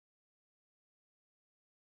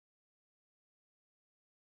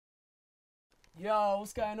Yo,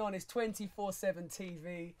 what's going on? It's 24/7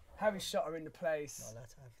 TV. Harry Shotter in the place. No,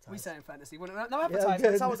 that's advertising. We saying fantasy. No advertising.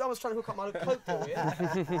 Yeah, I was trying to hook up my coke deal, yeah?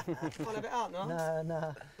 Can't have it out, no?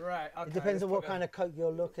 No. Right, okay. It depends on what kind of coke you're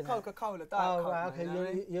looking at. Coca-Cola, Diet Oh, Coke, right, okay.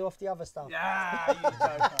 man, You're off the other stuff. Yeah, you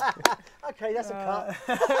joker. Okay, that's a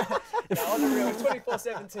cut. No, on the real, it's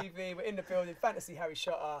 24/7 TV. We're in the building. Fantasy Harry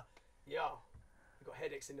Shotter. Yo, we've got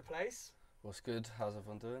Hedex in the place. What's good? How's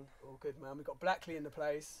everyone doing? All good, man. We've got Blackley in the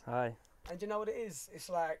place. Hi. And you know what it is? It's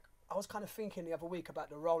like, I was kind of thinking the other week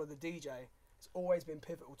about the role of the DJ. It's always been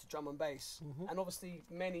pivotal to drum and bass. And obviously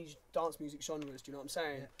many dance music genres, do you know what I'm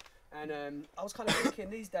saying? Yeah. And I was kind of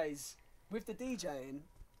thinking these days, with the DJing,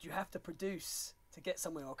 do you have to produce to get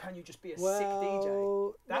somewhere, or can you just be a sick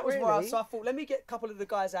DJ? That was why I thought, let me get a couple of the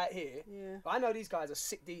guys out here. Yeah. But I know these guys are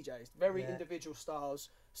sick DJs, very individual styles.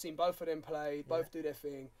 Seen both of them play, both do their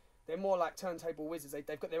thing. They're more like turntable wizards.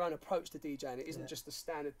 They've got their own approach to DJing. It isn't just the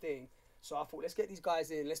standard thing. So I thought, let's get these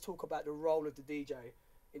guys in. Let's talk about the role of the DJ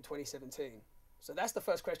in 2017. So that's the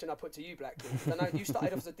first question I put to you, Blackley. I know you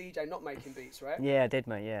started off as a DJ, not making beats, right? Yeah, I did,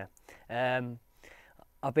 mate, yeah.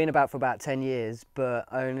 I've been about for about 10 years, but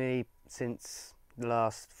only since the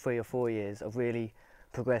last 3 or 4 years I've really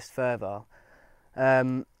progressed further.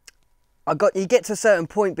 You get to a certain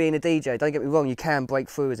point being a DJ, don't get me wrong, you can break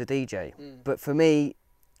through as a DJ. But for me,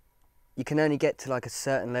 you can only get to like a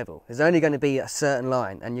certain level. There's only going to be a certain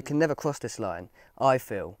line, and you can never cross this line, I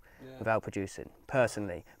feel, without producing,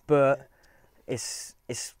 personally. But it's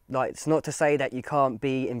not to say that you can't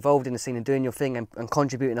be involved in the scene and doing your thing and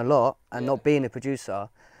contributing a lot and not being a producer.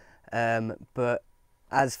 But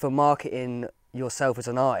as for marketing yourself as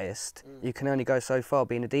an artist, you can only go so far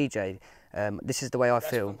being a DJ. This is the way I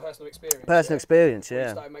feel. From personal experience. Personal experience,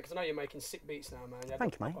 yeah. Because I know you're making sick beats now, man. You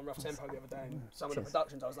Thank you, mate. On Rough Tempo the other day, and some of the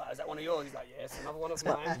productions, I was like, is that one of yours? He's like, yeah, it's another one of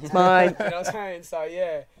mine. It's mine. You know what I'm saying? So,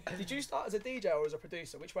 yeah. Did you start as a DJ or as a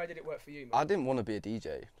producer? Which way did it work for you, man? I didn't want to be a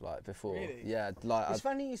DJ like before. Really? Yeah, like It's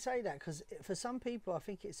funny you say that, because for some people I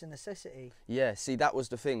think it's a necessity. yeah. See, that was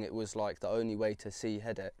the thing. It was like the only way to see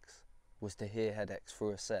Hedex was to hear Hedex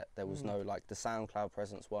through a set. There was no like the SoundCloud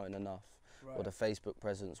presence weren't enough. Or the Facebook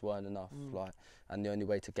presence weren't enough, like, and the only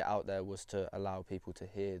way to get out there was to allow people to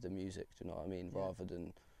hear the music. Do you know what I mean? Rather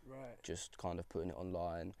than just kind of putting it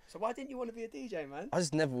online. So why didn't you want to be a DJ, man? I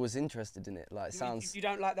just never was interested in it. Like, it sounds. You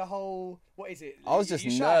don't like the whole. What is it? I was just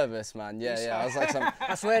nervous, man. Yeah, I was like some.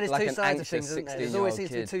 I swear there's like two an sides of anxious things, isn't there? There's 16-year-old always seems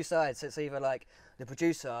to be kid. two sides. It's either like the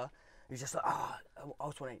producer who's just like, I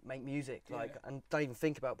just want to make music, like, and don't even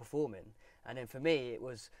think about performing. And then for me, it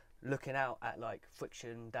was looking out at like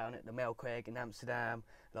Friction down at the Melkweg in Amsterdam,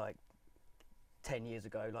 like 10 years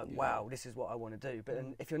ago, like wow, this is what I want to do. But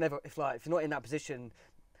then if you're not in that position,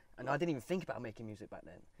 and I didn't even think about making music back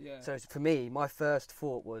then. Yeah. So for me, my first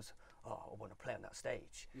thought was, I want to play on that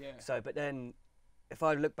stage. Yeah. So, but then if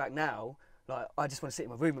I look back now, like I just want to sit in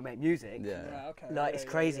my room and make music. Yeah. Right, okay. Like it's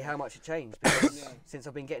crazy how much it changed because since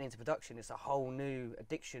I've been getting into production, it's a whole new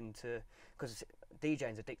addiction to, because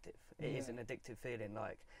DJing's addictive. It is an addictive feeling,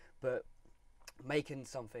 like. But making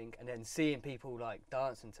something and then seeing people like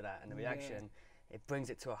dancing to that and the reaction, it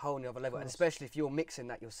brings it to a whole new other level. And especially if you're mixing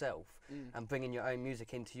that yourself and bringing your own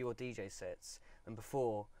music into your DJ sets. And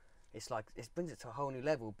before, it's like, it brings it to a whole new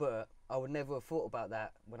level. But I would never have thought about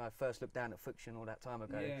that when I first looked down at Friction all that time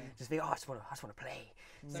ago. Yeah. Just think, I just want to play.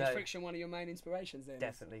 So is Friction one of your main inspirations then?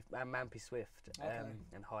 Definitely, and Mampy Swift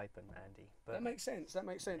and Hype and Andy. But that makes sense. That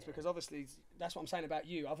makes sense because obviously that's what I'm saying about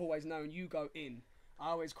you. I've always known you go in. I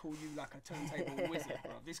always call you like a turntable wizard,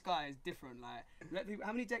 bro. This guy is different. Like,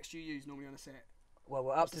 how many decks do you use normally on a set? Well,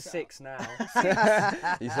 we're up to 6 now.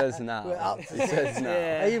 He says now. We're up to he says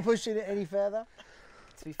now. Are you pushing it any further?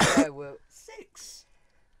 To be fair, we're 6.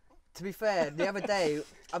 To be fair, the other day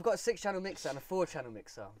I've got a 6-channel mixer and a 4-channel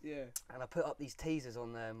mixer. Yeah. And I put up these teasers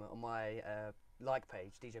on my like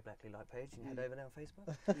page, DJ Blackley like page. You can head over there on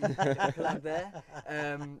Facebook. Plug there.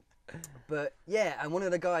 But yeah, and one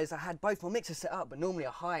of the guys, I had both my mixers set up, but normally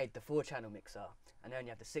I hide the 4-channel mixer and I only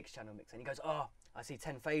have the 6-channel mixer. And he goes, I see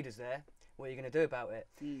 10 faders there. What are you going to do about it?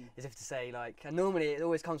 As if to say, like, and normally it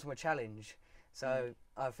always comes from a challenge. So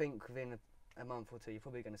I think within a month or two, you're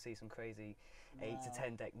probably going to see some crazy 8 to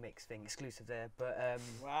 10 deck mix thing exclusive there. But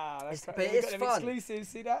wow, that's but it's fun. Exclusive,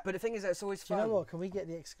 see that? But the thing is that it's always fun. Do you know what? Can we get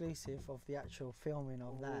the exclusive of the actual filming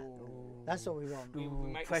of that? Ooh. That's what we want. We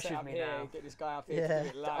make pressured up me here, now. Get this guy up here to do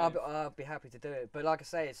it live. I'll be happy to do it. But like I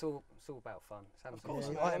say, it's all about fun. Of course,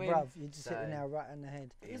 man. I mean, bruv, you just hit the nail right on the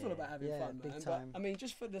head. It is all about having fun, big man. time. But, I mean,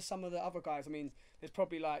 just for some of the other guys, I mean, there's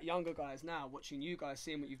probably like younger guys now watching you guys,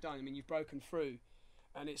 seeing what you've done. I mean, you've broken through.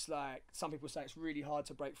 and it's like some people say it's really hard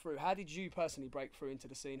to break through. How did you personally break through into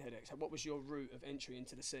the scene, Hedex? What was your route of entry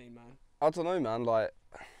into the scene, man? I don't know, man. Like,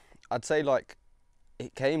 I'd say like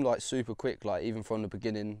it came like super quick. Like even from the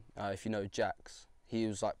beginning, if you know Jax, he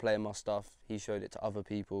was like playing my stuff. He showed it to other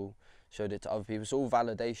people. It's all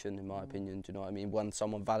validation, in my opinion. Do you know what I mean? When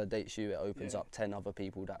someone validates you, it opens up 10 other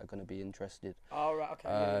people that are going to be interested. Oh, right, okay.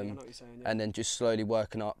 I know what you're saying. Yeah. And then just slowly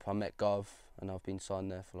working up, I met Gov, and I've been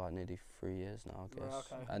signed there for like nearly 3 years now, I guess. Right,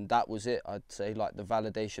 okay. And that was it. I'd say like the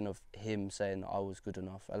validation of him saying that I was good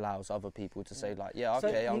enough allows other people to say like, yeah,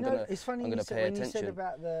 okay, so, I'm gonna it's funny I'm gonna pay when attention. you said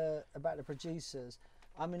about the producers.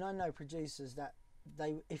 I mean, I know producers that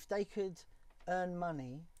if they could earn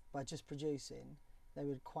money by just producing, they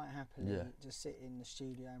would quite happily just sit in the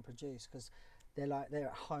studio and produce, because they're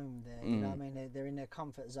at home there. You know what I mean? They're in their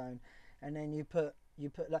comfort zone, and then you put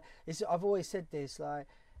like I've always said this, like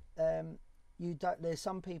there's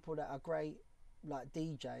some people that are great like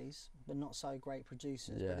DJs but not so great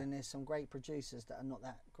producers, but then there's some great producers that are not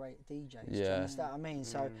that great DJs. Do you understand what I mean?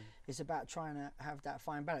 So it's about trying to have that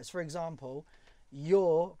fine balance. For example,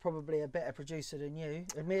 you're probably a better producer than you,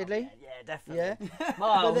 admittedly. Oh, yeah, definitely. Yeah.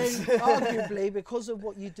 Miles. But then, arguably, because of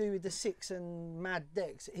what you do with the 6 and mad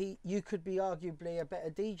decks, you could be arguably a better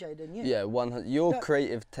DJ than you. Yeah, your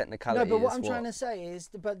creative technicality. No, but what I'm trying to say is,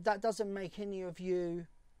 but that doesn't make any of you.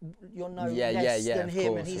 You're no less than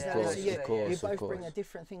him, and he's no less than you. You both bring a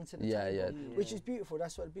different thing to the table, which is beautiful.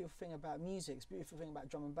 That's what the beautiful thing about music. It's the beautiful thing about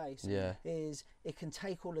drum and bass. Is it can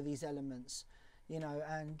take all of these elements, and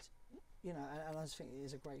I just think it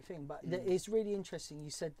is a great thing. But it's really interesting you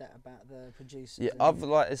said that about the producers. Yeah,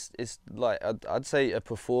 it's like I'd say a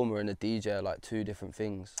performer and a DJ are like two different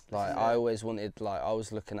things. Like I always wanted, like I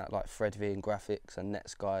was looking at like Fred V and Graphics and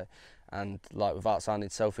Netsky, and like without sounding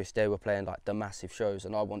selfish, they were playing like the massive shows,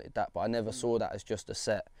 and I wanted that, but I never saw that as just a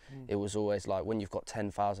set. It was always like when you've got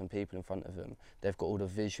 10,000 people in front of them, they've got all the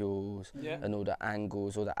visuals and all the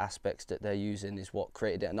angles, all the aspects that they're using is what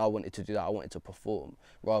created it. And I wanted to do that. I wanted to perform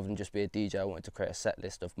rather than just be a DJ. I wanted to create a set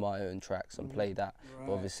list of my own tracks and play that. Right.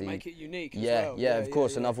 But obviously, make it unique. Yeah, of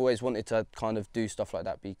course. And I've always wanted to kind of do stuff like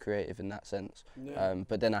that, be creative in that sense.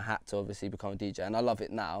 But then I had to obviously become a DJ, and I love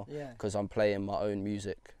it now because I'm playing my own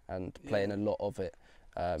music and playing a lot of it.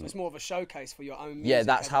 So it's more of a showcase for your own music. Yeah,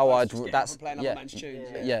 that's how I'd. That's playing other man's tunes.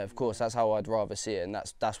 Yeah, of course, that's how I'd rather see it, and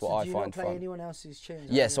that's what I find fun. Do you not play anyone else's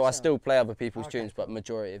tunes? Yeah, so I still play other people's tunes, but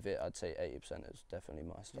majority of it, I'd say 80% is definitely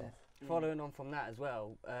my stuff. Following on from that as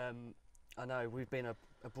well, I know we've been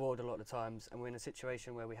abroad a lot of times, and we're in a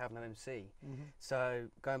situation where we have no MC. So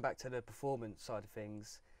going back to the performance side of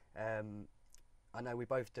things, I know we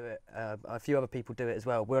both do it. A few other people do it as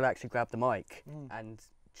well. We'll actually grab the mic and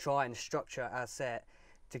try and structure our set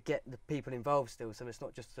to get the people involved still, so it's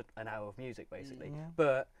not just an hour of music basically.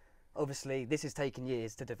 But obviously this has taken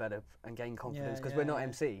years to develop and gain confidence, because we're not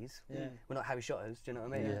MCs, we're not Harry Shotters, do you know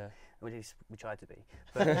what I mean? We tried to be,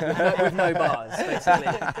 but with no bars basically,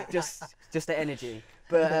 just the energy.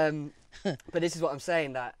 But this is what I'm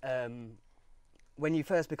saying, that when you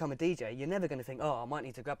first become a DJ, you're never going to think, oh, I might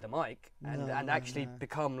need to grab the mic and actually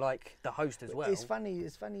become like the host as well. It's funny you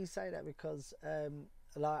say that, because I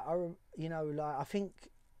think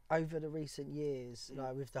over the recent years,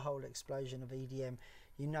 like with the whole explosion of EDM,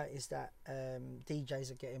 you notice that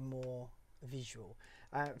DJs are getting more visual.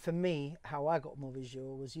 For me, how I got more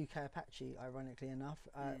visual was UK Apache, ironically enough.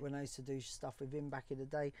 When I used to do stuff with him back in the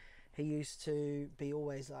day, he used to be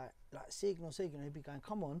always like signal, he'd be going,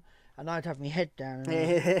 come on, and I'd have my head down.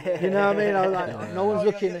 And you know what I mean? I was like, no one's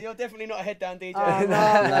looking. You're definitely not a head down DJ. Oh,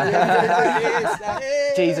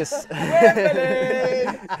 no. Jesus.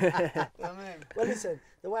 Well, listen,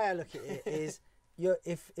 the way I look at it is,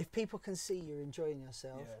 if people can see you're enjoying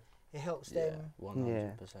yourself, it helps them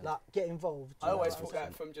 100%. like get involved. I always thought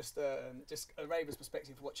that from just a raver's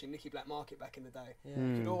perspective, watching Nicky Black Market back in the day.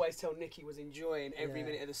 You could always tell Nicky was enjoying every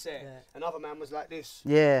minute of the set. Another man was like this,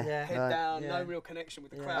 head down, no real connection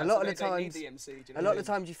with the crowd. A lot of the times, times, need the MC, a lot of the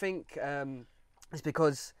times you think it's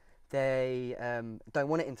because they don't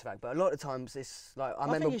want to interact, but a lot of times it's like I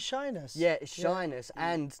remember think it's shyness. Yeah, it's shyness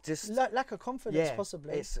and just lack of confidence,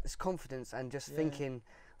 possibly. It's confidence and just thinking,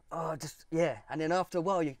 oh, and then after a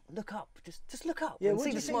while you look up, just look up and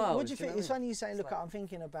see the smiles. What do you think? It's funny you saying look up. I'm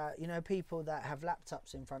thinking about people that have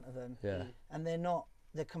laptops in front of them, and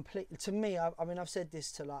they're completely. To me, I mean, I've said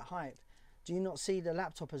this to like Hype. Do you not see the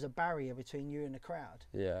laptop as a barrier between you and the crowd?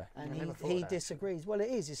 Yeah. And he disagrees. Well, it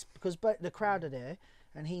is. It's because the crowd are there,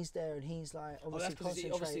 and he's there, and he's like obviously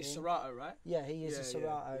concentrating. Obviously Serato, right? Yeah, he is a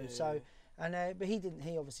Serato. So And but he didn't.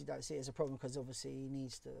 He obviously don't see it as a problem because obviously he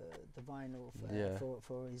needs the vinyl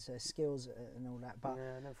for his skills and all that. But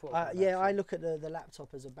I look at the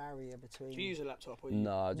laptop as a barrier between. Do you use a laptop? Or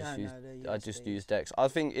no, I just use Dex. I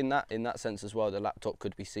think in that sense as well, the laptop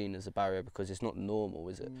could be seen as a barrier because it's not normal,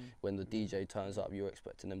 is it? When the DJ turns up, you're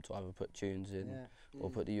expecting them to either put tunes in or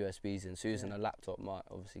put the USBs in. So using a laptop might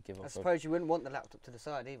obviously give. I suppose you wouldn't want the laptop to the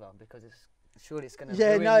side either because it's. Surely it's going to.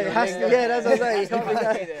 Yeah, no, it has to. Yeah, that's what I'm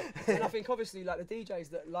saying. And I think obviously like the DJs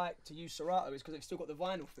that like to use Serato is because they've still got the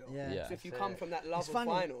vinyl feel. Yeah. So if you come from that love of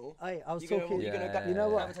vinyl, I was talking. You know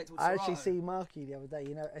what? I actually see Marky the other day.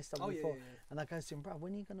 You know SW4, and I go to him, bruv,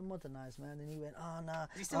 when are you going to modernise, man? And he went, oh no.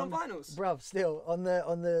 Is he still on vinyls? Bruv, still on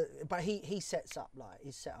the. But he sets up like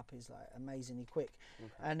his setup is like amazingly quick,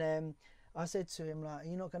 and I said to him, like,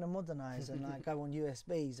 you're not going to modernise and like go on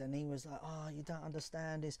USBs, and he was like, oh, you don't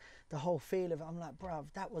understand this, the whole feel of it. I'm like, bruv,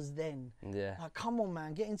 that was then. Yeah. Like, come on,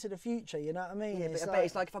 man, get into the future. You know what I mean? Yeah, but I bet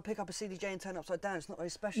it's like if I pick up a CDJ and turn it upside down, it's not very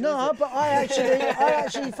special. No, is it? but I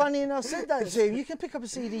actually, funny enough, said that to him. You can pick up a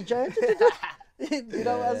CDJ. You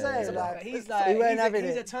know what I'm saying? So like, he's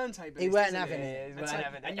a turntable. He weren't having it.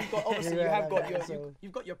 And you've got obviously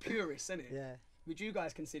you've got your purists, innit? Yeah. Would you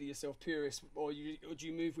guys consider yourself purists, or do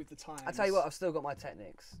you move with the times? I tell you what, I've still got my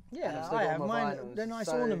techniques. Yeah, I have mine. They're nice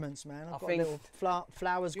ornaments, man. I've got little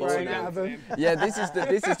flowers growing out of them. Yeah, this is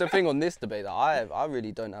the thing on this debate that I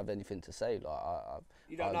really don't have anything to say. Like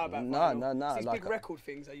you don't know about no. These like, big record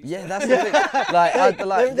things. That's the thing.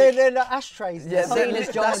 Like they're like ashtrays. Yeah,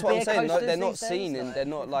 that's what I'm saying. No, they're not seen, and they're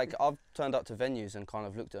not like I've turned up to venues and kind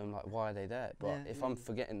of looked at them like, why are they there? But if I'm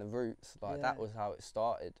forgetting the roots, like that was how it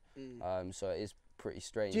started. So it is pretty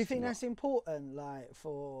strange. Do you think that's important, like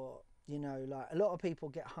for like a lot of people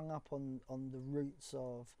get hung up on the roots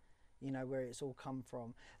of, where it's all come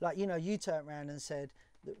from. Like you turned around and said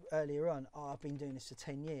that earlier on, oh, I've been doing this for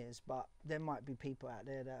 10 years, but there might be people out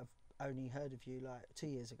there that have only heard of you like 2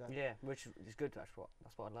 years ago. Yeah, which is good. That's what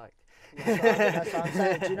I like. That's what I'm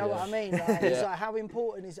saying. Do you know what I mean? Like, it's like how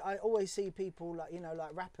important is. I always see people like like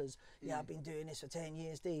rappers. Yeah, I've been doing this for 10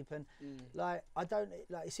 years deep, and like I don't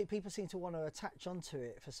like. You see, people seem to want to attach onto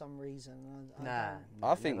it for some reason.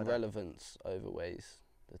 I think relevance overweighs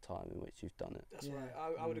the time in which you've done it. That's right.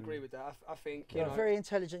 I would agree with that. I think you're a very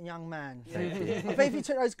intelligent young man. I bet if you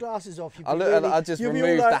took those glasses off, you'd be I just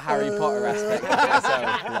removed the Harry Potter aspect of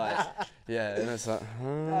myself. Like, and it's like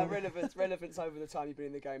relevance over the time you've been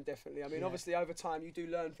in the game, definitely. I mean, obviously over time you do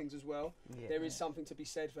learn things as well. There is something to be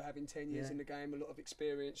said for having 10 years in the game, a lot of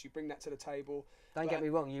experience. You bring that to the table. Don't get me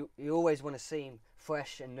wrong. You always want to seem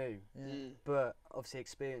fresh and new, but obviously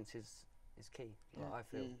experience is key. Like, I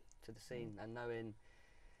feel to the scene and knowing.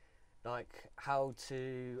 Like how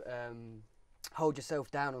to hold yourself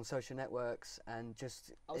down on social networks and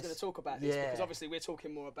just. I was going to talk about this because obviously we're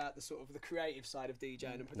talking more about the sort of the creative side of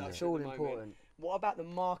DJing and production. It's all important. What about the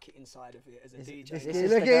marketing side of it as a DJ?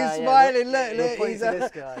 Look at him smiling. Look, he's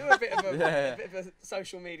this guy. You're a bit of a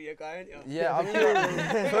social media guy, aren't you? Yeah, I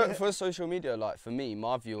mean, for social media, like for me,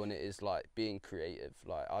 my view on it is like being creative.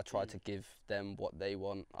 Like I try to give them what they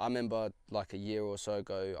want. I remember like a year or so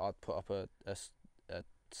ago, I put up a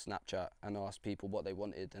Snapchat and asked people what they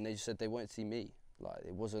wanted, and they just said they wanted to see me. Like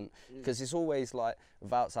it wasn't because it's always like,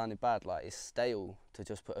 without sounding bad, like it's stale to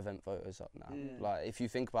just put event photos up now. Like if you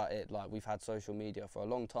think about it, like we've had social media for a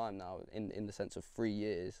long time now, in the sense of 3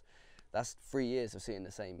 years. That's 3 years of seeing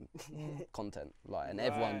the same content, like, and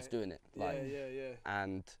everyone's doing it. Like,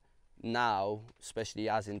 and now, especially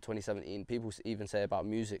as in 2017, people even say about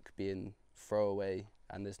music being throwaway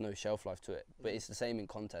and there's no shelf life to it, but it's the same in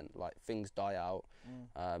content. Like things die out,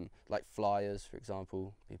 like flyers, for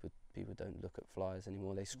example. People don't look at flyers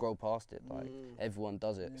anymore. They scroll past it. Like everyone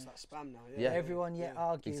does it. It's like spam now. Everyone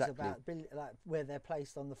argues about like where they're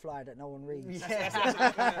placed on the flyer that no one reads.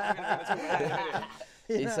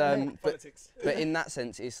 It's politics. But in that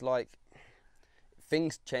sense, it's like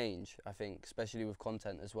things change. I think, especially with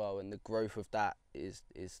content as well, and the growth of that is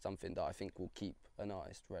something that I think will keep an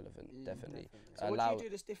artist relevant. Definitely. So what do you do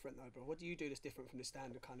that's different though, bro? What do you do that's different from the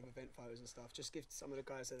standard kind of event photos and stuff? Just give some of the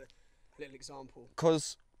guys a little example.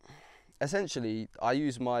 Because essentially, I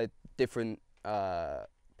use my different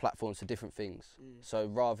platforms for different things. So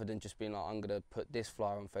rather than just being like, I'm gonna put this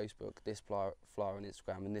flyer on Facebook, this flyer on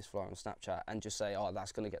Instagram, and this flyer on Snapchat, and just say, oh,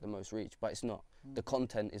 that's gonna get the most reach, but it's not. The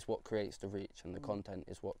content is what creates the reach, and the content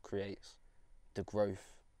is what creates the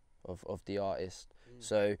growth of the artist.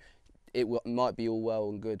 So it might be all well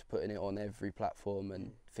and good putting it on every platform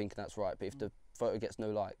and thinking that's right, but if the photo gets no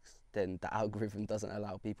likes, then the algorithm doesn't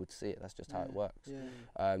allow people to see it. That's just how it works.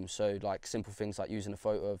 So like simple things like using a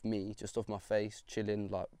photo of me just off my face, chilling,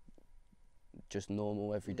 like just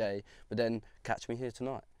normal every day. But then catch me here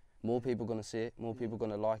tonight. More people going to see it, more people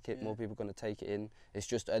going to like it, more people going to take it in. It's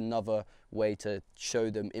just another way to show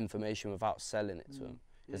them information without selling it to them.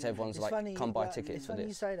 Because everyone's like, funny, come buy tickets it's for funny this.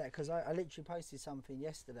 you say that, because I literally posted something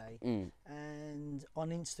yesterday, and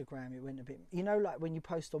on Instagram it went a bit, you know, like when you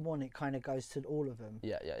post on one, it kind of goes to all of them.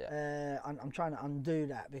 I'm trying to undo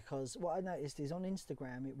that, because what I noticed is on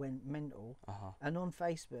Instagram it went mental, and on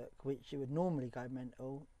Facebook, which it would normally go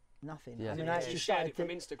mental, nothing. I mean, I actually shared it from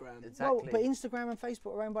Instagram. Exactly. Well, but Instagram and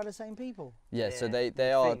Facebook are owned by the same people. Yeah, so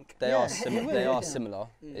they are similar.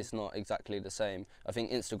 It's not exactly the same. I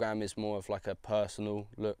think Instagram is more of like a personal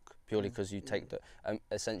look, purely because you take the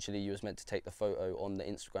essentially you was meant to take the photo on the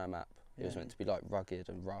Instagram app. It was meant to be like rugged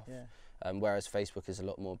and rough. Whereas Facebook is a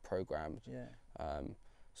lot more programmed.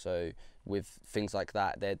 So with things like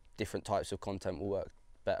that, different types of content will work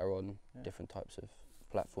better on different types of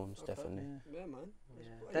platforms, definitely. Yeah, man.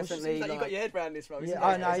 Definitely. Like you got your head around this, bro. Yeah,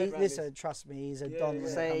 I know. Listen, trust me, he's a don.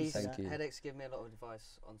 Thank you. Hedex give me a lot of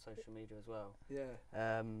advice on social media as well.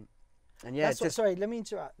 Yeah. And yeah, sorry, let me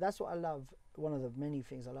interrupt. That's what I love. One of the many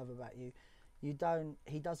things I love about you. He doesn't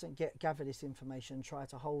gather this information and try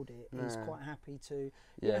to hold it. He's quite happy to.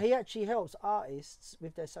 You know, he actually helps artists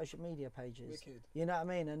with their social media pages. Wicked. You know what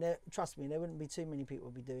I mean? And trust me, there wouldn't be too many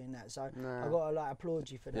people be doing that. So I got to like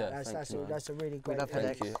applaud you for that. That's a really great.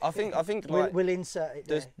 Thank you. I think like we'll insert it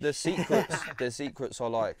there. The secrets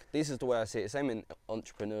are like, this is the way I see it. Same in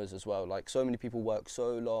entrepreneurs as well. Like, so many people work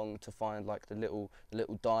so long to find like the little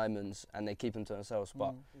diamonds, and they keep them to themselves.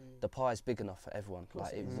 But the pie is big enough for everyone.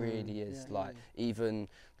 Like, it really is. Like, even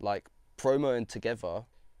like promoing together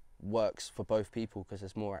works for both people, because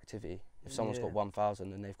there's more activity. If someone's got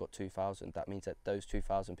 1,000 and they've got 2,000, that means that those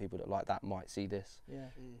 2,000 people that like that might see this.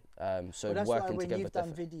 So that's working why when together. You've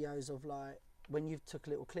done videos of like when you've took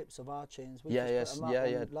little clips of our tunes, we just put them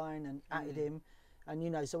up online and added him. And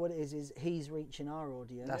you know, so what it is he's reaching our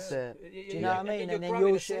audience. That's it. Do you know what I mean? And then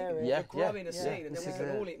you'll share it. You're growing a scene, and then we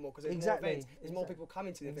can all eat more, because there's more events. There's more people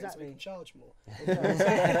coming to the events, so we can charge more.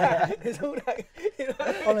 There's all that, you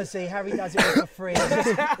know? Honestly, Harry does it for free.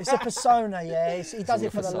 It's a persona, he does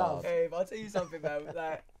it for the love. Hey, but I'll tell you something, man.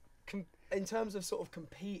 Like, in terms of sort of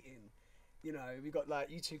competing, you know, we've got like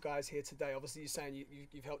you two guys here today. Obviously, you're saying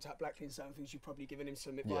you've helped out Blackley in certain things. You've probably given him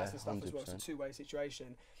some advice and stuff 100%. As well. It's a two-way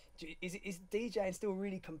situation. Is DJing still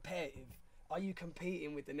really competitive? Are you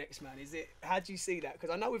competing with the next man? How do you see that? Because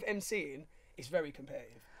I know with MCing, it's very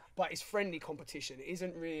competitive, but it's friendly competition. It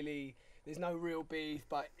isn't really. There's no real beef,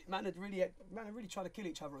 but man are really trying to kill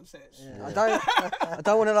each other on sets. I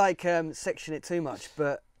don't want to like section it too much,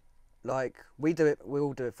 but like we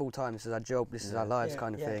all do it full time. This is our job. This is our lives,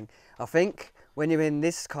 kind of thing. I think when you're in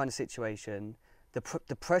this kind of situation, the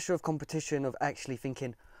pressure of competition, of actually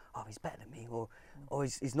thinking, oh, he's better than me, or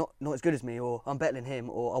he's not as good as me, or I'm better than him,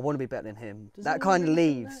 or I want to be better than him. That kind of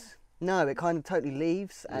leaves. No, it kind of totally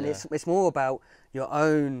leaves, and it's more about your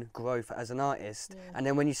own growth as an artist. And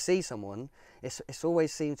then when you see someone, it's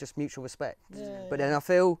always seen just mutual respect. But then I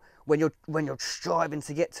feel when you're striving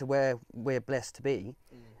to get to where we're blessed to be,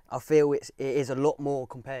 I feel it is a lot more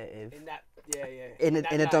competitive. In that,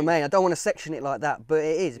 in a domain. I don't want to section it like that, but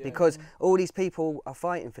it is because all these people are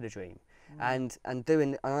fighting for the dream, and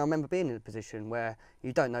I remember being in a position where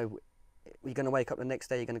you don't know. You're going to wake up the next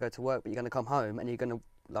day, you're going to go to work, but you're going to come home and you're going to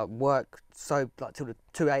like work till the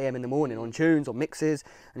 2 a.m. in the morning on tunes or mixes,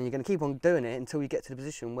 and you're going to keep on doing it until you get to the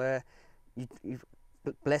position where you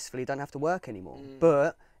blissfully don't have to work anymore.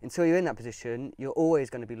 But until you're in that position, you're always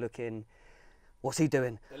going to be looking, what's he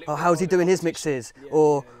doing? Oh, how's he doing his mixes?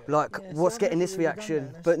 What's getting this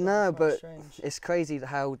reaction? But it's crazy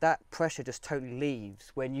how that pressure just totally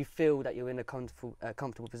leaves when you feel that you're in a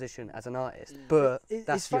comfortable position as an artist. But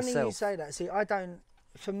that's yourself. It's funny you say that. See,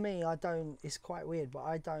 for me, it's quite weird, but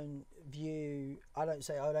I don't view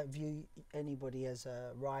anybody as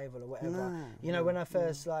a rival or whatever. When I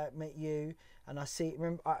first met you, and I see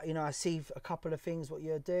a couple of things what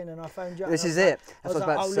you're doing, and I phoned you up. This is it. I was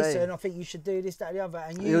like, listen, I think you should do this, that, and the other.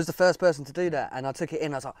 And you was the first person to do that, and I took it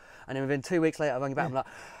in. I was like, and then within 2 weeks later, I rang you back. I'm like.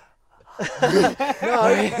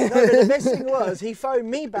 The best thing was he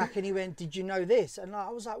phoned me back and he went, did you know this? And I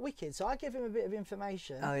was like, wicked. So I gave him a bit of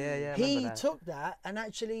information. Oh yeah. He took that and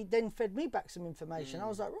actually then fed me back some information. I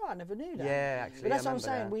was like, right, I never knew that. Yeah, actually. But that's what I'm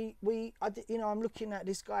saying. I'm looking at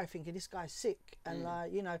this guy thinking this guy's sick, and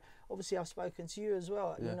obviously I've spoken to you as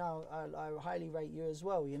well. I highly rate you as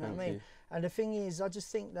well. You know what I mean? And the thing is, I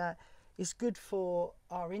just think that it's good for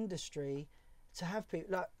our industry to have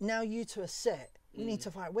people like now. You two are set. We need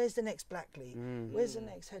to find where's the next Blackley, where's the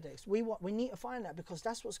next Hedex. We need to find that, because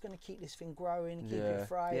that's what's going to keep this thing growing, keep it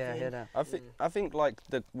thriving. Yeah, I hear that. I think like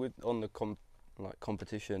like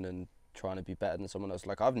competition and trying to be better than someone else.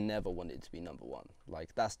 Like, I've never wanted to be number one.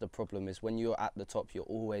 Like, that's the problem, is when you're at the top, you're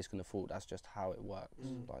always going to fall. That's just how it works.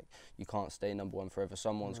 Like, you can't stay number one forever.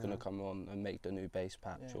 Someone's going to come on and make the new bass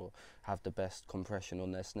patch or have the best compression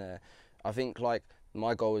on their snare. I think, like,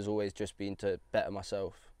 my goal has always just been to better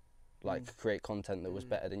myself. Like, create content that was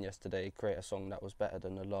better than yesterday, create a song that was better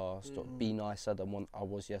than the last, or be nicer than what I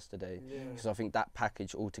was yesterday. Because I think that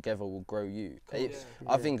package altogether will grow you.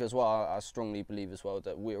 I think as well, I strongly believe as well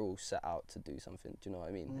that we're all set out to do something, do you know what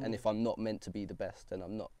I mean? And if I'm not meant to be the best, then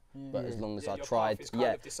I'm not. But as long as I tried,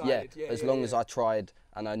 as long as I tried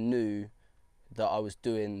and I knew that I was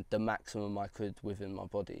doing the maximum I could within my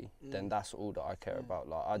body, then that's all that I care about.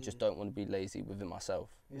 Like, I just don't want to be lazy within myself.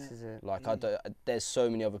 This is it. Like, there's so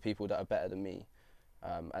many other people that are better than me,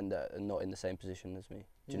 and that are not in the same position as me.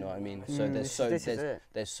 Do you know what I mean? So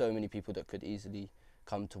there's so many people that could easily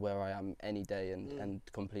come to where I am any day and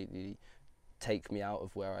completely take me out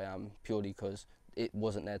of where I am, purely because it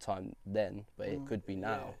wasn't their time then, but it could be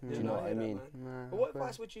now. Do you know what I mean? But what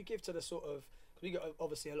advice would you give to the sort of, we got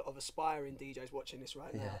obviously a lot of aspiring DJs watching this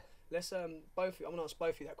right now. Let's I'm gonna ask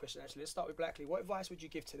both of you that question actually. Let's start with Blackley. What advice would you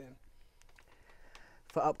give to them?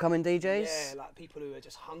 For upcoming DJs? Yeah, like people who are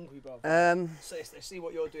just hungry, bro. So they see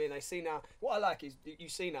what you're doing. They see now. What I like is you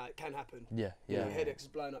see now it can happen. Yeah. Hedex is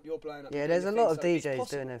blowing up. You're blowing up. Yeah, there's a lot of DJs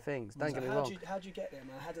doing their things. Don't get me wrong. How do you get there,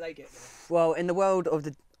 man? How do they get there? Well, in the world of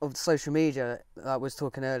the social media, like I was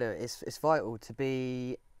talking earlier, it's vital to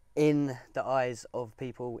be in the eyes of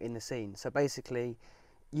people in the scene. So basically,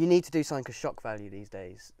 you need to do something of shock value these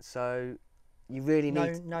days. So you really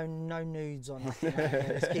need no nudes on it.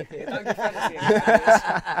 Let's keep it. Don't give fantasy.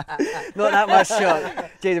 Not that much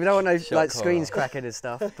shock. Jeez, we don't want no like screens cracking and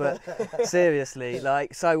stuff. But seriously,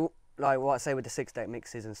 like what I say with the 6-deck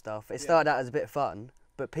mixes and stuff. It started out as a bit of fun,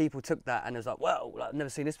 but people took that and it was like, well, like, I've never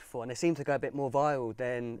seen this before, and they seem to go a bit more viral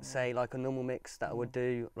than say like a normal mix that I would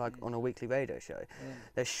do like on a weekly radio show.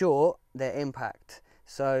 They're short, they're impact.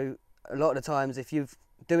 So a lot of the times, if you're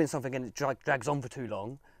doing something and it drags on for too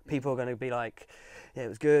long, people are going to be like, yeah, it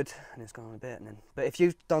was good, and it's gone on a bit, and then. But if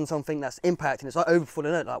you've done something that's impact and it's like overfull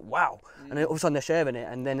and like wow, and then all of a sudden they're sharing it,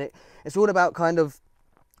 and then it's all about kind of,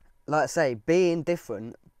 like I say, being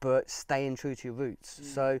different but staying true to your roots.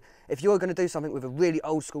 So if you're going to do something with a really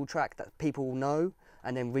old school track that people will know,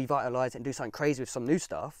 and then revitalise it and do something crazy with some new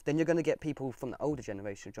stuff, then you're going to get people from the older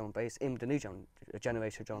generation of drum and bass in the new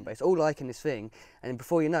generation of drum and bass, all liking this thing, and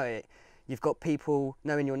before you know it, you've got people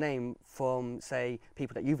knowing your name from, say,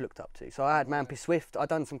 people that you've looked up to. So I had Mampy Swift. I've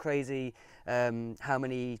done some crazy how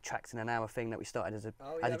many tracks in an hour thing that we started as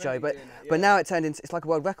a joke, but now it turned into, it's like a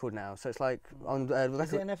world record now. So it's like on record.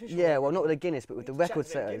 Is it an official well, not with the Guinness, but with the record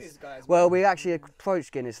setters. Well, we actually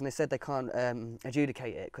approached Guinness and they said they can't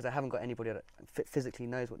adjudicate it because they haven't got anybody that physically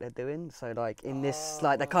knows what they're doing. So like in this,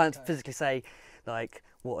 like they can't physically say like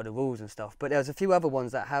what are the rules and stuff. But there's a few other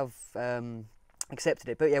ones that have accepted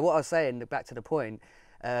it. But yeah, what I was saying, back to the point,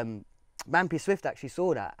 Mampy Swift actually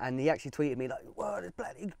saw that and he actually tweeted me like, "Whoa, this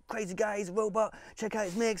bloody crazy guy, he's a robot, check out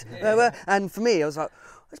his mix." And for me, I was like,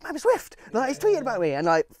 it's Mampy Swift, like he's tweeted about me. And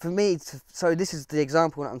like for me, so this is the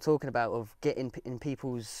example that I'm talking about of getting in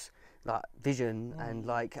people's like vision and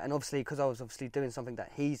like, and obviously because I was obviously doing something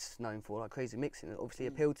that he's known for, like crazy mixing, it obviously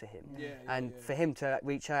appealed to him. For him to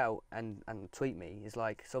reach out and tweet me is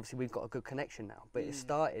like, so obviously we've got a good connection now. But it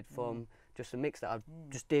started from just a mix that I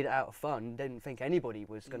just did out of fun. Didn't think anybody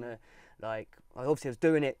was gonna like. I obviously was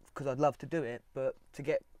doing it because I'd love to do it, but to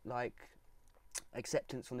get like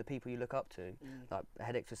acceptance from the people you look up to, like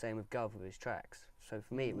Hedex was saying with Gov with his tracks. So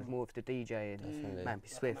for me, it was more of the DJ and Mampy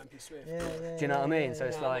Swift. Do you know what I mean? So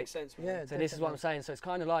it's like, so this is what I'm saying. So it's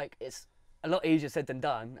kind of like, it's a lot easier said than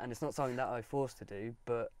done, and it's not something that I was forced to do,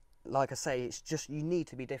 but like I say, it's just, you need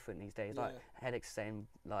to be different these days. Like Hedex saying,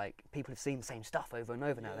 like people have seen the same stuff over and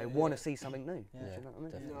over now. They want to see something new. Do you know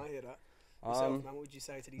what I mean? No, I hear that. Yourself, man, what would you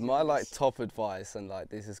say to these? My like top advice, and like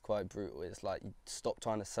this is quite brutal, is like stop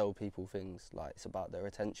trying to sell people things. Like it's about their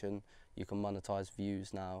attention. You can monetize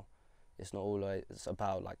views now. It's not always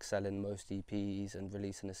about like selling most EPs and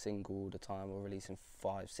releasing a single all the time or releasing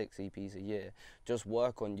 5, 6 EPs a year. Just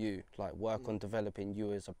work on you, like work on developing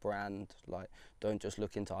you as a brand. Like don't just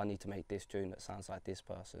look into, I need to make this tune that sounds like this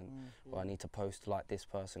person, or I need to post like this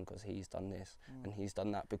person because he's done this and he's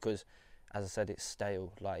done that. Because as I said, it's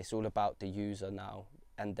stale. Like it's all about the user now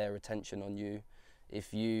and their attention on you.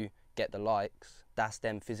 If you get the likes, that's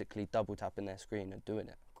them physically double tapping their screen and doing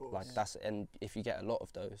it. Like that's, and if you get a lot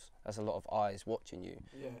of those, that's a lot of eyes watching you,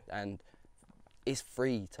 and it's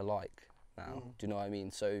free to like now. Do you know what I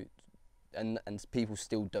mean? So, and people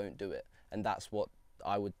still don't do it, and that's what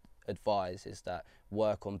I would advise, is that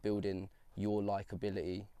work on building your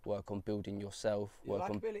likability, work on building yourself, work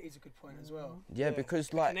on likability is a good point as well. Because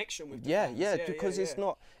the like connection with the fans. Because it's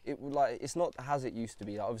not it's not as it used to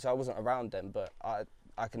be. Like, obviously I wasn't around then, but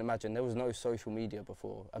I can imagine there was no social media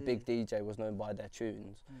before. A big DJ was known by their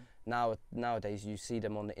tunes. Nowadays you see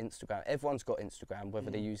them on the Instagram. Everyone's got Instagram,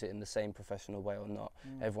 whether they use it in the same professional way or not.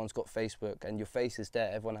 Everyone's got Facebook, and your face is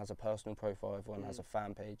there. Everyone has a personal profile, everyone has a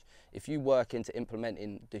fan page. If you work into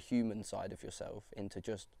implementing the human side of yourself into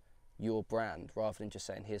just your brand, rather than just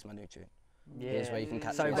saying, here's my new tune. Here's where you can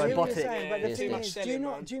catch So me. I hear what you're robotic. saying, but the thing is,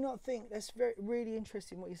 selling, do you not think that's really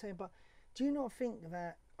interesting what you're saying? But do you not think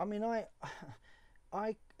that? I mean,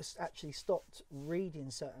 I actually stopped reading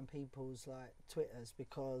certain people's like Twitters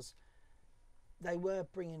because they were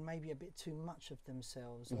bringing maybe a bit too much of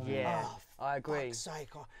themselves. Like, I agree. Fuck's sake,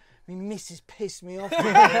 my missus pissed me off.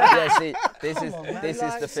 See, this is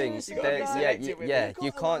the thing.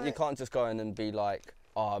 You can't just go in and be like,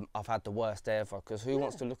 I've had the worst day ever, because who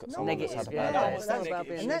wants to look at someone that's had a bad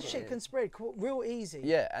day? And that shit can spread real easy.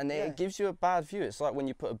 Yeah, and it gives you a bad view. It's like when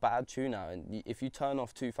you put a bad tune out, and if you turn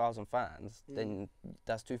off 2,000 fans, then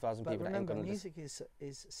that's 2,000 people. But remember, that ain't gonna music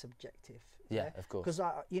is subjective. Yeah, of course. Because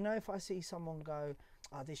if I see someone go,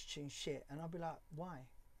 this tune's shit, and I'll be like, why?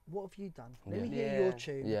 What have you done? Let me hear your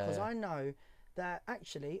tune, because I know that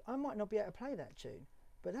actually I might not be able to play that tune,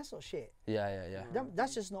 but that's not shit.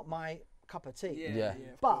 That's just not my cup of tea.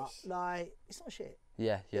 But like, it's not shit.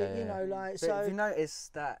 You know, like, but so. Have you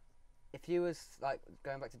noticed that if you was like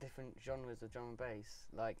going back to different genres of drum and bass,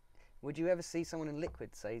 like, would you ever see someone in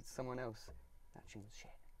Liquid say to someone else, that tune's shit?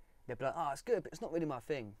 They'd be like, it's good, but it's not really my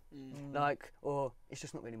thing. Like, or it's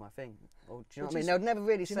just not really my thing. Or do you know what I mean? They would never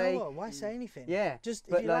really say. Do you know what? Why say anything? Yeah. Just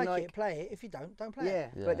if you like it, play it. If you don't play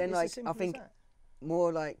it. But then, It's like, I think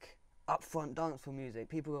more like upfront dancehall music,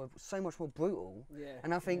 people are so much more brutal.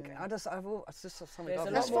 And I think it's just something.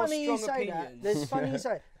 That's funny you say that. There's funny you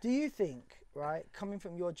say. Do you think, right, coming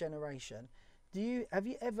from your generation, have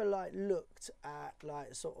you ever like looked at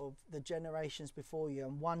like sort of the generations before you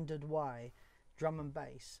and wondered why drum and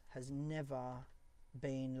bass has never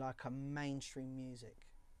been like a mainstream music?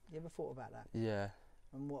 You ever thought about that? Yeah.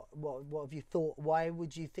 And what have you thought? Why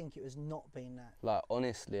would you think it was not been that? Like,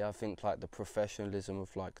 honestly, I think like the professionalism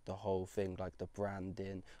of like the whole thing, like the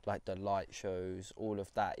branding, like the light shows, all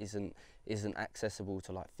of that isn't accessible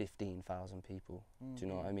to like 15,000 people. Do you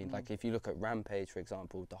know what I mean? Like, if you look at Rampage, for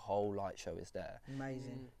example, the whole light show is there.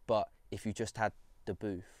 Amazing. But if you just had the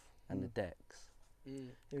booth and the decks,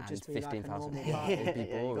 it would and just be 15,000 like people, it would be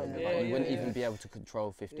boring. You wouldn't even be able to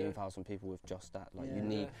control 15,000 people with just that. Like, you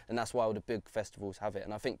need, and that's why all the big festivals have it.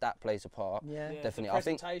 And I think that plays a part. Definitely. The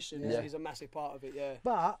presentation is a massive part of it.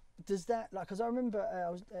 But does that, like, because I remember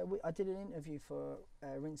I did an interview for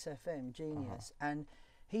Rinse FM Genius, and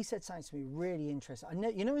he said something to me really interesting.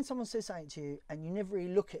 You know when someone says something to you and you never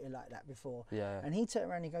really look at it like that before. And he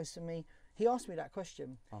turned around and he goes to me. He asked me that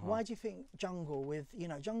question. Why do you think jungle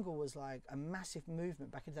jungle was like a massive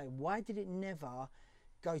movement back in the day? Why did it never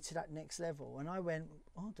go to that next level? And I went,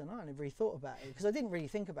 I don't know, I never really thought about it, because I didn't really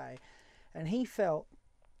think about it. And he felt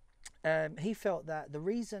that the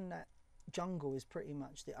reason that jungle is pretty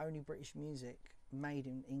much the only British music made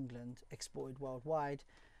in England, exported worldwide,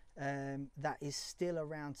 that is still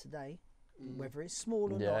around today. Whether it's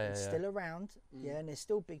small or not, it's still around. And there's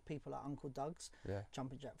still big people like Uncle Doug's,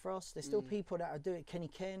 Jumpin' Jack Frost. There's still people that are doing it, Kenny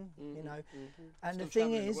Ken, you know. And the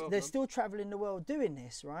thing is, they're still travelling the world doing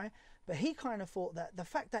this, right? But he kind of thought that the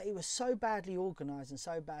fact that it was so badly organised and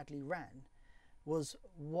so badly ran was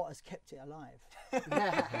what has kept it alive.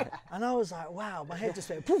 And I was like, wow, my head just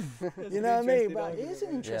went poof. You know what I mean? But it is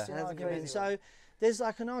an interesting argument. So there's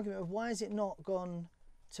like an argument of why has it not gone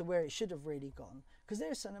to where it should have really gone? Because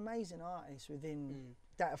there's some amazing artists within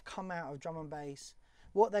that have come out of drum and bass.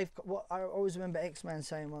 What I always remember X-Man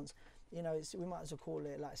saying once, you know, we might as well call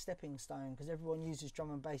it like stepping stone, because everyone uses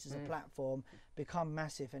drum and bass as a platform, become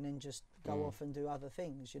massive, and then just go off and do other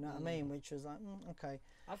things. You know what I mean? Which was like, okay.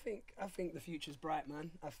 I think the future's bright,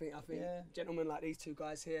 man. I think gentlemen like these two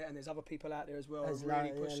guys here, and there's other people out there as well, There's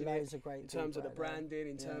really pushing it of great in terms of the branding,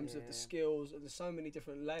 in terms of the skills. There's so many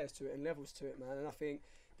different layers to it and levels to it, man. And I think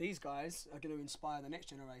these guys are going to inspire the next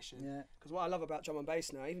generation. Because what I love about drum and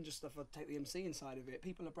bass now, even just if I take the MCing side of it,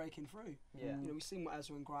 people are breaking through. You know, we've seen what Azza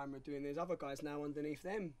and Grime are doing. There's other guys now underneath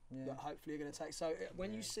them that hopefully are going to take. So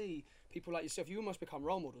when you see people like yourself, you almost become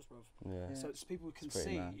role models, bruv. So it's people can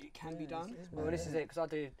see it can be done. Well, this is it, because I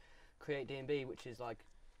do create D&B, which is like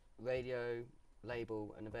radio,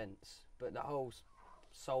 label and events. But the whole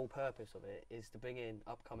sole purpose of it is to bring in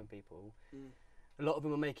upcoming people. a lot of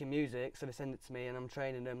them are making music, so they send it to me and I'm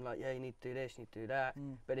training them like, yeah, you need to do this, you need to do that.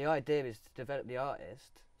 But the idea is to develop the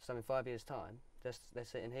artist, so in 5 years' time, they're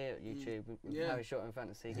sitting here at YouTube with Harry Short and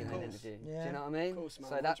Fantasy giving an interview. Do you know what I mean? Of course, man,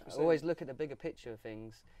 so that, always look at the bigger picture of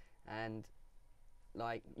things, and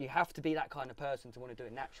like, you have to be that kind of person to want to do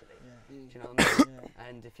it naturally. Do you know what I mean?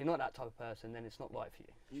 And if you're not that type of person, then it's not right for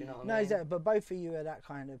you. Do you know what I mean? No, exactly. But both of you are that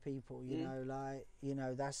kind of people. You know, like, you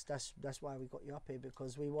know, that's why we got you up here,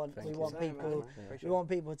 because we want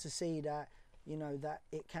people to see that, you know, that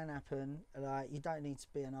it can happen. Like, you don't need to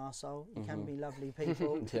be an arsehole. You can be lovely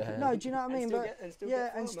people. No, do you know what I mean?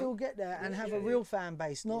 But still get there and have a real fan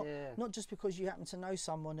base. Not just because you happen to know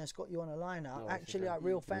someone that's got you on a lineup. Actually, like,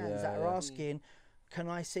 real fans that are asking, can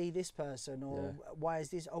I see this person, or why is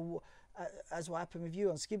this? Oh, as what happened with you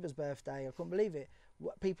on Skibber's birthday, I couldn't believe it.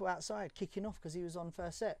 People outside kicking off because he was on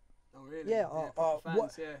first set. Oh really? Yeah.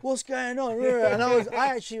 Fans, what's going on? And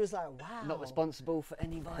I actually was like, wow. Not responsible for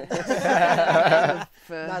any violence.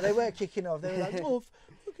 No, they were kicking off. They were like, oh,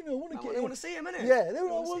 fucking hell, I want to get. They want to see him, innit? Yeah, they were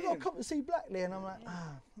like, well, I've got to come to see Blackley, and I'm like,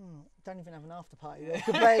 don't even have an after party. We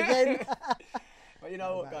could play again. But you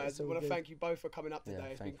know what, guys, I want to thank you both for coming up today.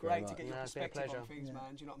 It's been great to get your perspective on things,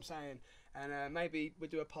 man. Do you know what I'm saying? And maybe we'll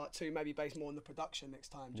do a part 2, maybe based more on the production next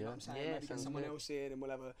time. Do you know what I'm saying? Maybe get someone else in and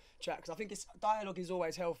we'll have a chat. Because I think dialogue is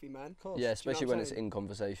always healthy, man. Of course. Yeah, especially when it's in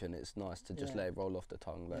conversation, it's nice to just let it roll off the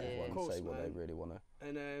tongue, let everyone say what they really want to.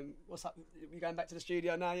 And what's up? You going back to the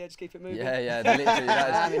studio now? Yeah, just keep it moving. Yeah, literally.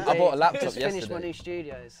 I bought a laptop yesterday. Just finished my new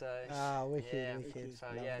studio, so. Wicked. So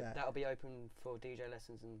that'll be open for DJ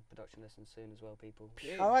lessons and production lessons soon as well, people.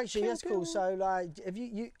 Oh, actually, that's cool. So, like, have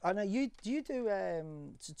you? I know you. Do you do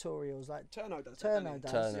tutorials like Turno does?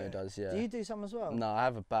 Turno does, yeah. Do you do some as well? No, I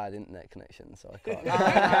have a bad internet connection, so I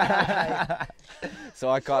can't. So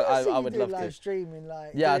I can't. I would love live to. Streaming,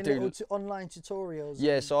 like, I do online tutorials.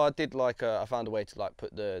 Yeah, so I did like I found a way to like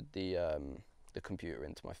put the computer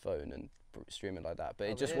into my phone and stream it like that, but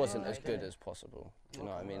it just wasn't as good as possible. Do you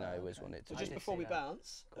know what I mean? I always wanted to. So just before we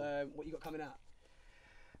bounce, what you got coming out?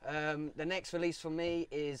 The next release from me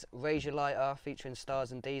is Raise Your Lighter featuring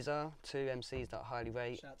Stars and Deezer, 2 MCs that I highly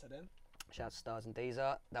rate. Shout out to them. Shout out to Stars and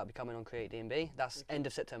Deezer. That'll be coming on Create D&B. That's end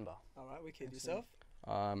of September. Alright, wicked. Yourself?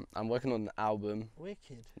 I'm working on an album,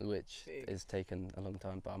 Wicked, which is taking a long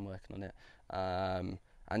time, but I'm working on it.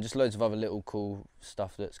 And just loads of other little cool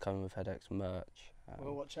stuff that's coming with Hedex merch.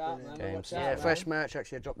 Well, watch out, man. Games. Watch out, Yeah, fresh merch.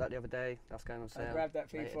 Actually, I dropped that the other day. That's going on sale. Grab that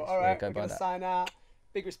people. Alright, we're going to sign out.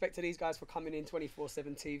 Big respect to these guys for coming in.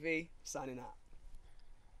 24/7 TV. Signing out.